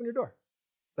aren't you going to open your door?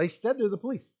 They said they're the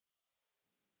police.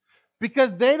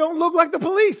 Because they don't look like the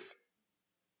police.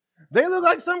 They look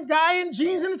like some guy in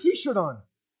jeans and a t-shirt on.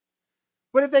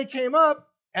 But if they came up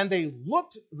and they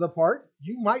looked the part,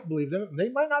 you might believe them. They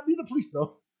might not be the police,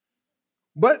 though.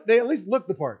 But they at least look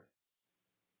the part.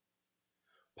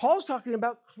 Paul's talking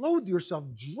about clothe yourself,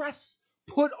 dress,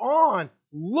 put on,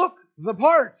 look the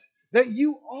part that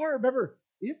you are. Remember,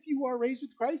 if you are raised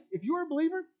with Christ, if you are a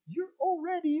believer, you're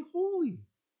already holy.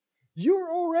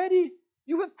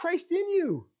 You have Christ in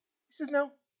you. He says,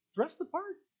 now, dress the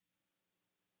part.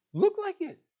 Look like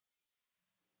it.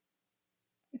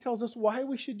 He tells us why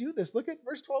we should do this. Look at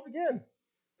verse 12 again.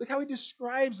 Look how he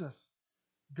describes us.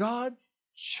 God's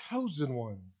chosen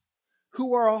ones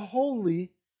who are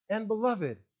holy and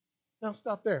beloved. Now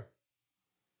stop there.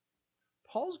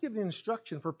 Paul's giving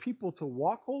instruction for people to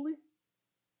walk holy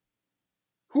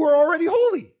who are already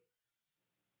holy.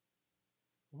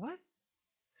 What?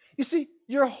 You see,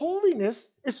 your holiness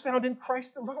is found in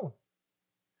Christ alone.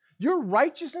 Your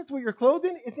righteousness, what you're clothed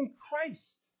in, is in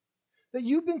Christ. That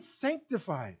you've been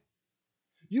sanctified.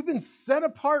 You've been set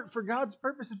apart for God's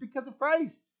purposes because of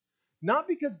Christ. Not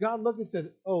because God looked and said,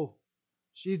 oh,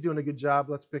 she's doing a good job,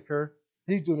 let's pick her.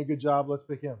 He's doing a good job, let's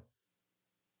pick him.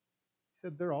 He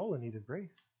said, they're all in need of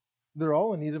grace. They're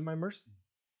all in need of my mercy.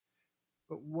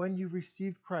 But when you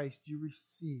received Christ, you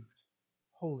received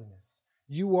holiness.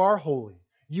 You are holy.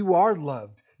 You are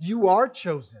loved. You are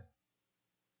chosen.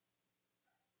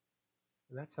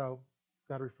 And that's how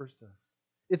God refers to us.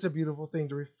 It's a beautiful thing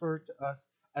to refer to us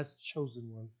as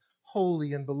chosen ones,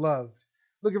 holy and beloved.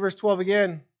 Look at verse 12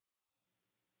 again.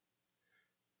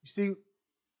 You see,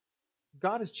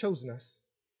 God has chosen us,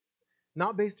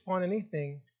 not based upon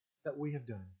anything that we have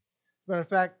done. As a matter of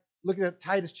fact, look at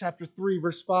Titus chapter 3,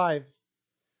 verse 5.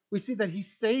 We see that he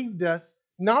saved us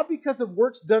not because of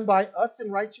works done by us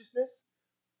in righteousness,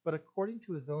 but according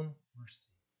to his own mercy.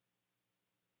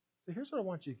 So here's what I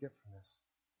want you to get from this.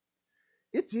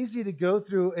 It's easy to go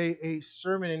through a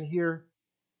sermon and hear,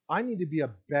 I need to be a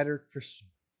better Christian.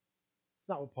 It's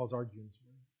not what Paul's arguing this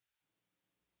morning.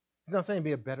 He's not saying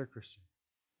be a better Christian.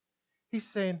 He's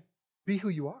saying be who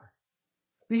you are.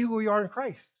 Be who you are in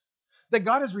Christ. That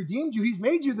God has redeemed you. He's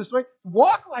made you this way.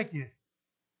 Walk like it.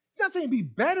 He's not saying be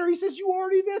better. He says you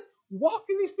already this. Walk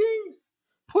in these things.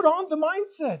 Put on the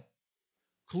mindset.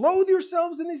 Clothe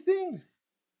yourselves in these things.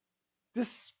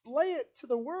 Display it to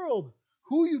the world.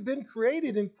 Who you've been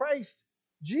created in Christ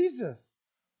Jesus.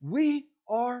 We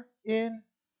are in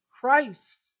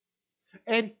Christ.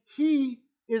 And he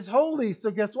is holy.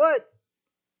 So guess what?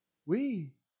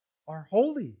 We are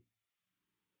holy.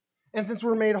 And since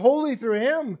we're made holy through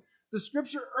him, the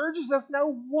scripture urges us now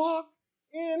walk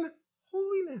in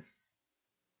holiness.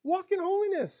 Walk in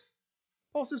holiness.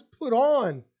 Paul says put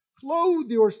on,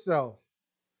 clothe yourself.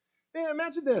 Man,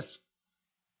 imagine this.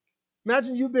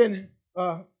 Imagine you've been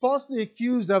falsely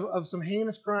accused of some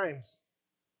heinous crimes.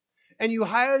 And you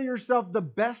hire yourself the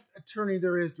best attorney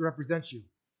there is to represent you.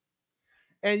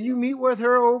 And you meet with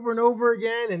her over and over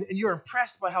again, and you're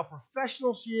impressed by how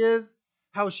professional she is,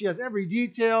 how she has every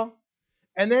detail.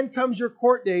 And then comes your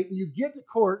court date, and you get to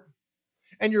court,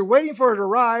 and you're waiting for her to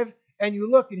arrive, and you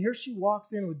look, and here she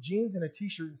walks in with jeans and a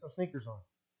t-shirt and some sneakers on.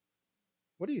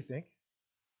 What do you think?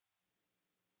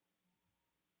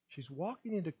 She's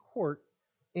walking into court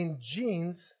in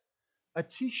jeans, a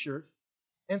t-shirt,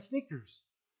 and sneakers.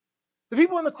 The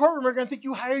people in the courtroom are going to think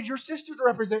you hired your sister to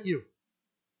represent you.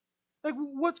 Like,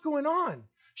 what's going on?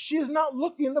 She is not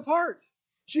looking the part.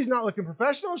 She's not looking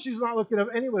professional. She's not looking of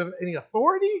anyone of any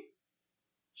authority.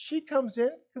 She comes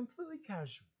in completely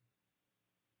casual.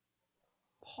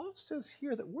 Paul says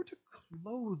here that we're to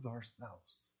clothe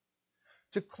ourselves.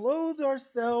 To clothe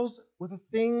ourselves with the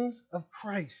things of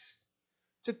Christ.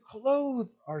 To clothe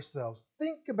ourselves.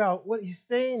 Think about what he's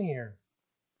saying here.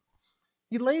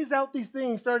 He lays out these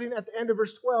things starting at the end of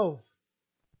verse 12.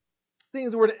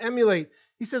 Things that we're to emulate.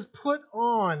 He says, put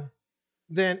on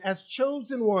then as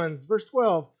chosen ones. Verse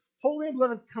 12. Holy and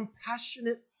beloved,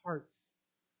 compassionate hearts.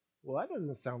 Well, that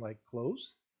doesn't sound like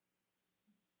clothes.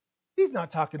 He's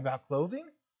not talking about clothing.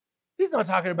 He's not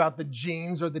talking about the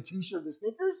jeans or the t-shirt or the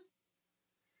sneakers.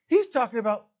 He's talking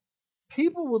about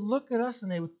people would look at us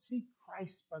and they would see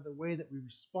Christ by the way that we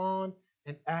respond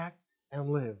and act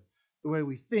and live. The way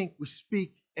we think, we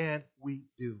speak, and we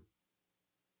do.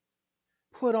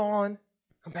 Put on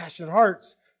compassionate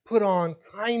hearts. Put on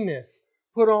kindness.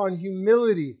 Put on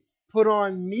humility. Put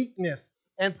on meekness.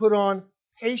 And put on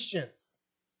patience.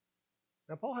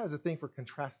 Now, Paul has a thing for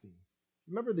contrasting.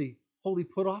 Remember the holy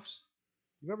put-offs?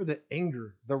 Remember the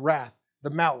anger, the wrath, the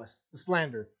malice, the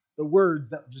slander, the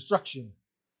words, that destruction.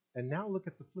 And now look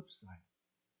at the flip side.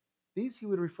 These he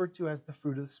would refer to as the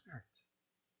fruit of the Spirit.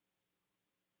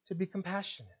 To be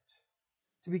compassionate,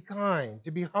 to be kind,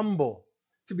 to be humble,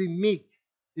 to be meek,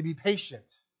 to be patient.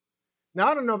 Now,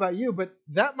 I don't know about you, but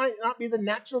that might not be the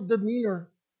natural demeanor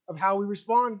of how we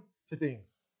respond to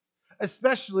things,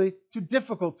 especially to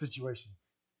difficult situations.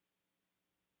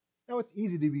 Now, it's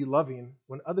easy to be loving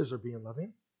when others are being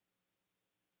loving,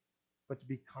 but to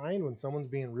be kind when someone's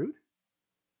being rude,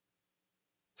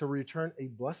 to return a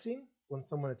blessing when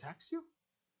someone attacks you,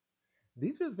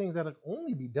 these are the things that can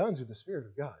only be done through the Spirit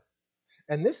of God.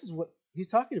 And this is what he's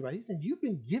talking about. He's saying you've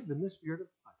been given the Spirit of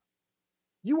God.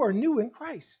 You are new in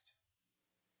Christ.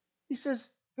 He says,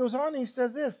 goes on and he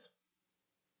says this.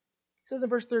 He says in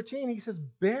verse 13, he says,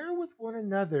 bear with one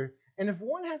another, and if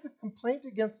one has a complaint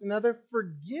against another,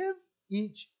 forgive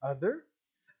each other.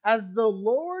 As the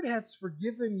Lord has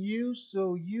forgiven you,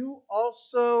 so you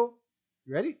also...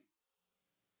 You ready? You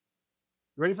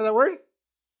ready for that word?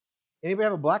 Anybody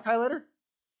have a black highlighter?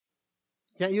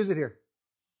 Can't use it here.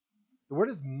 The word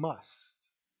is must.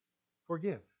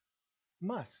 Forgive.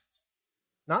 Must.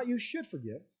 Not you should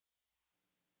forgive,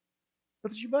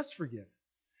 but that you must forgive.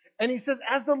 And he says,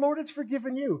 as the Lord has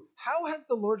forgiven you. How has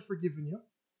the Lord forgiven you?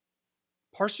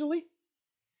 Partially?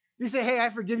 You say, hey, I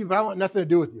forgive you, but I want nothing to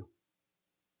do with you.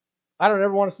 I don't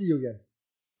ever want to see you again.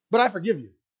 But I forgive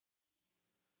you.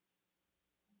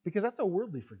 Because that's a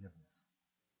worldly forgiveness.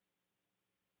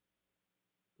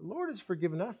 The Lord has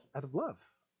forgiven us out of love.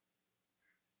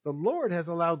 The Lord has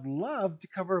allowed love to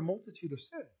cover a multitude of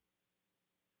sin.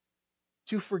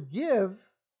 To forgive,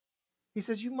 he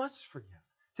says you must forgive.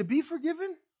 To be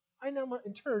forgiven, I now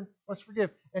in turn must forgive.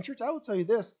 And church, I will tell you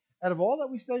this, out of all that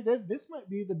we studied, this might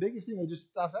be the biggest thing that just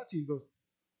stops out to you and goes,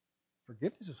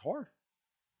 forgiveness is hard.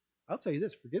 I'll tell you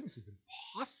this, forgiveness is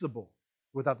impossible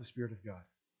without the Spirit of God.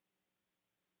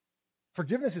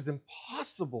 Forgiveness is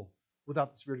impossible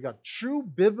without the Spirit of God. True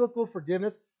biblical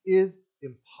forgiveness is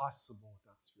impossible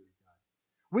without the Spirit of God.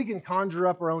 We can conjure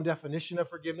up our own definition of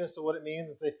forgiveness and what it means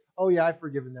and say, oh yeah, I've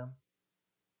forgiven them.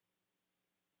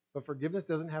 But forgiveness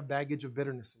doesn't have baggage of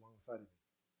bitterness alongside of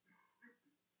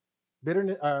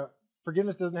it.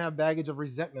 Forgiveness doesn't have baggage of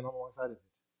resentment alongside of it.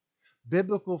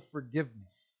 Biblical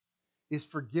forgiveness is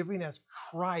forgiving as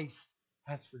Christ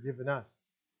has forgiven us.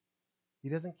 He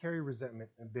doesn't carry resentment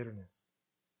and bitterness.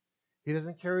 He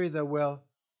doesn't carry the, well,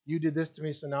 you did this to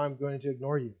me, so now I'm going to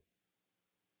ignore you.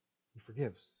 He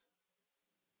forgives.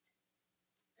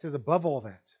 He says, above all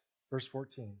that, verse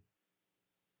 14,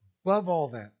 above all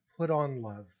that, put on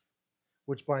love,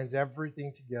 which binds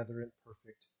everything together in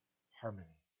perfect harmony.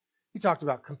 He talked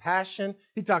about compassion.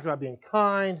 He talked about being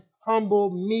kind, humble,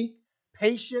 meek,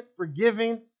 patient,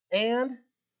 forgiving, and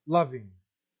loving.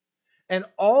 And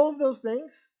all of those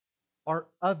things are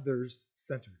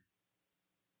others-centered.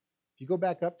 If you go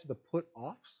back up to the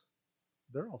put-offs,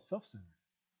 they're all self-centered.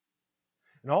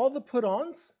 And all the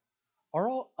put-ons are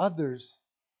all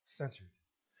others-centered.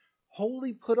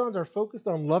 Holy put-ons are focused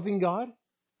on loving God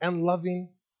and loving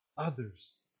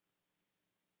others.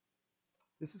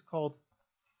 This is called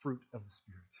fruit of the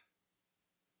Spirit.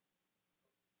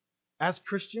 As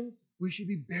Christians, we should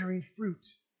be bearing fruit.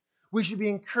 We should be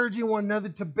encouraging one another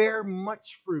to bear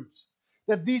much fruit.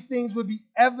 That these things would be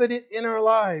evident in our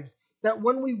lives. That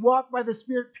when we walk by the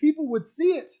Spirit, people would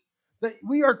see it. That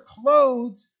we are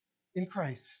clothed in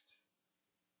Christ.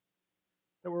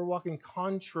 That we're walking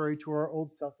contrary to our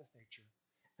old selfish nature.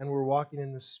 And we're walking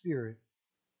in the Spirit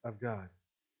of God.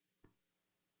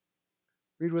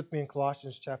 Read with me in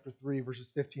Colossians chapter 3, verses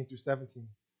 15 through 17.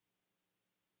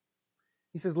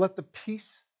 He says, let the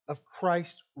peace of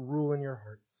Christ rule in your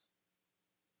hearts,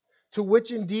 to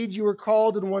which indeed you are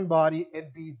called in one body,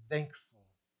 and be thankful.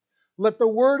 Let the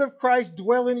word of Christ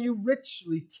dwell in you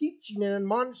richly, teaching and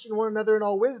admonishing one another in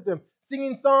all wisdom,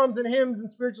 singing psalms and hymns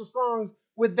and spiritual songs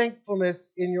with thankfulness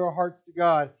in your hearts to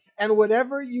God. And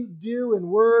whatever you do in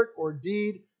word or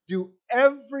deed, do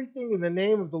everything in the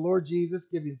name of the Lord Jesus,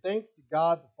 giving thanks to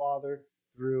God the Father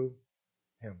through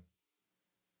Him.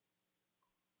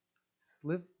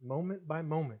 Live moment by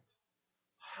moment,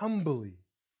 humbly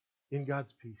in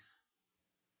God's peace.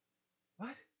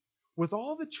 What? With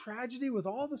all the tragedy, with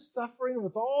all the suffering,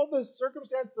 with all the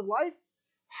circumstances of life,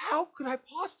 how could I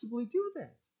possibly do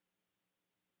that?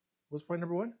 What's point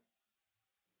number one?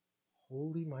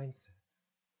 Holy mindset.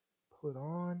 Put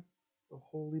on the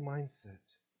holy mindset.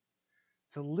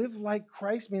 To live like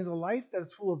Christ means a life that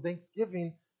is full of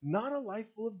thanksgiving, not a life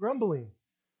full of grumbling.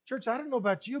 Church, I don't know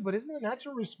about you, but isn't the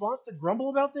natural response to grumble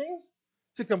about things?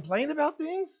 To complain about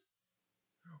things?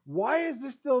 Why is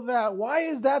this still that? Why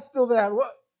is that still that?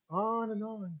 What? On and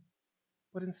on.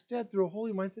 But instead, through a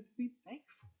holy mindset, to be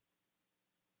thankful.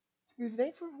 To be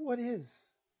thankful for what is.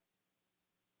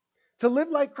 To live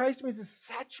like Christ means to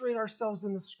saturate ourselves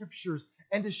in the Scriptures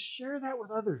and to share that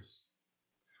with others.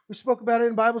 We spoke about it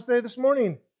in Bible study this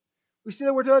morning. We see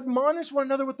that we're to admonish one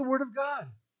another with the Word of God.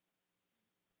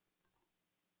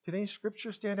 Did any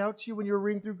Scripture stand out to you when you were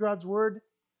reading through God's Word?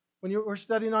 When you were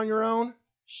studying on your own?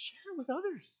 Share it with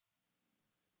others.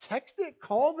 Text it.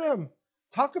 Call them.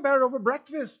 Talk about it over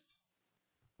breakfast.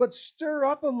 But stir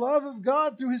up a love of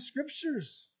God through His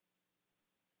Scriptures.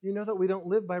 You know that we don't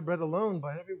live by bread alone,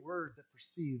 by every word that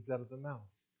proceeds out of the mouth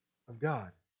of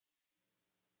God.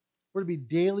 We're to be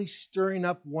daily stirring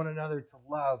up one another to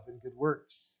love and good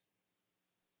works.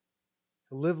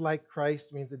 To live like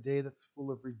Christ means a day that's full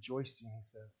of rejoicing, he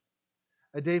says.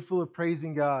 A day full of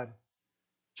praising God.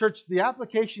 Church, the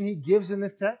application he gives in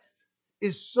this text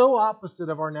is so opposite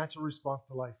of our natural response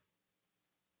to life.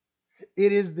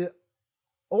 It is the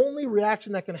only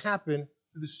reaction that can happen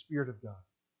through the Spirit of God.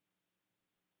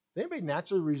 Does anybody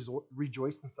naturally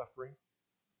rejoice in suffering?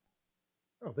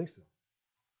 I don't think so.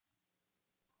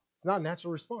 It's not a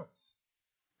natural response.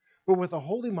 But with a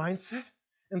holy mindset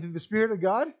and through the Spirit of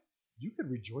God, you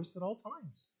could rejoice at all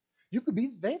times. You could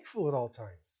be thankful at all times.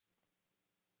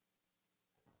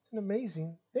 It's an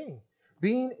amazing thing.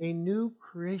 Being a new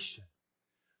creation.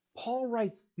 Paul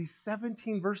writes these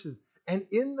 17 verses, and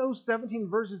in those 17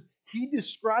 verses, he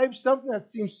describes something that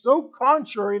seems so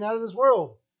contrary and out of this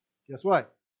world. Guess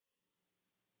what?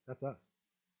 That's us.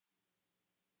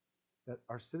 That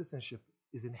our citizenship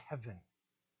is in heaven.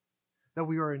 That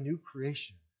we are a new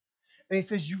creation. And he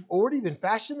says, you've already been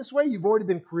fashioned this way. You've already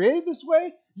been created this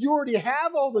way. You already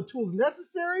have all the tools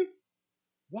necessary.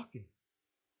 Walk in it.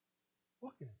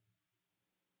 Walk in it.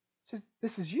 He says,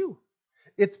 this is you.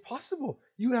 It's possible.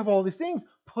 You have all these things.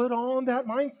 Put on that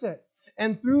mindset.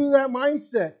 And through that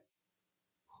mindset,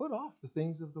 put off the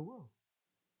things of the world.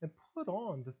 put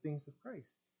on the things of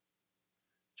Christ.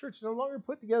 Church, no longer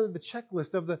put together the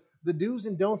checklist of the do's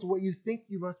and don'ts of what you think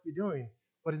you must be doing,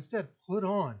 but instead put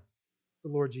on the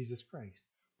Lord Jesus Christ.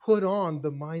 Put on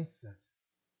the mindset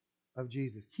of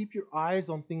Jesus. Keep your eyes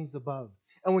on things above.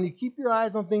 And when you keep your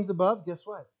eyes on things above, guess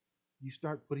what? You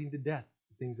start putting to death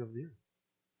the things of the earth.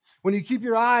 When you keep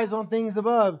your eyes on things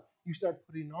above, you start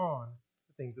putting on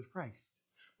the things of Christ.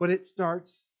 But it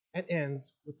starts and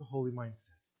ends with the holy mindset.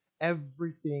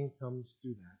 Everything comes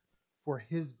through that for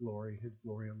His glory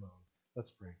alone.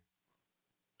 Let's pray.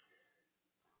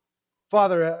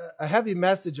 Father, a heavy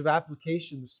message of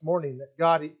application this morning that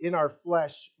God, in our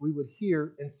flesh, we would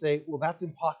hear and say, well, that's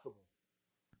impossible.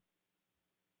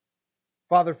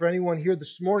 Father, for anyone here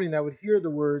this morning that would hear the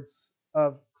words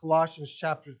of Colossians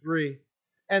chapter 3,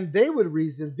 and they would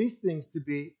reason these things to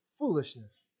be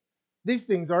foolishness. These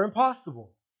things are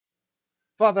impossible.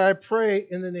 Father, I pray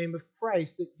in the name of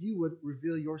Christ that you would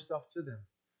reveal yourself to them,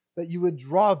 that you would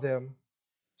draw them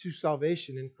to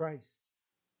salvation in Christ.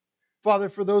 Father,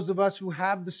 for those of us who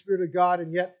have the Spirit of God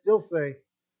and yet still say,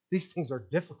 these things are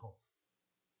difficult.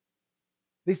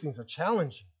 These things are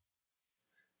challenging.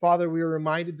 Father, we are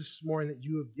reminded this morning that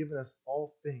you have given us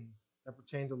all things that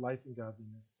pertain to life and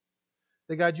godliness.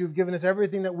 That, God, you have given us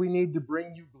everything that we need to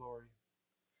bring you glory.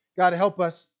 God, help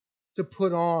us to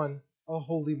put on a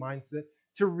holy mindset,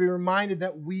 to be reminded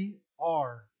that we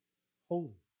are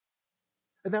holy,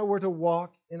 and that we're to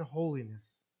walk in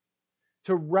holiness,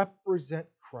 to represent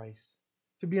Christ,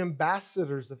 to be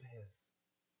ambassadors of His.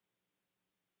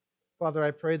 Father,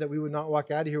 I pray that we would not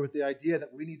walk out of here with the idea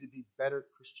that we need to be better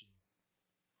Christians,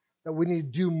 that we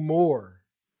need to do more,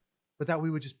 but that we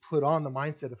would just put on the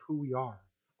mindset of who we are,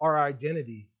 our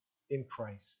identity in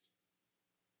Christ.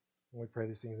 And we pray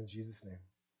these things in Jesus' name.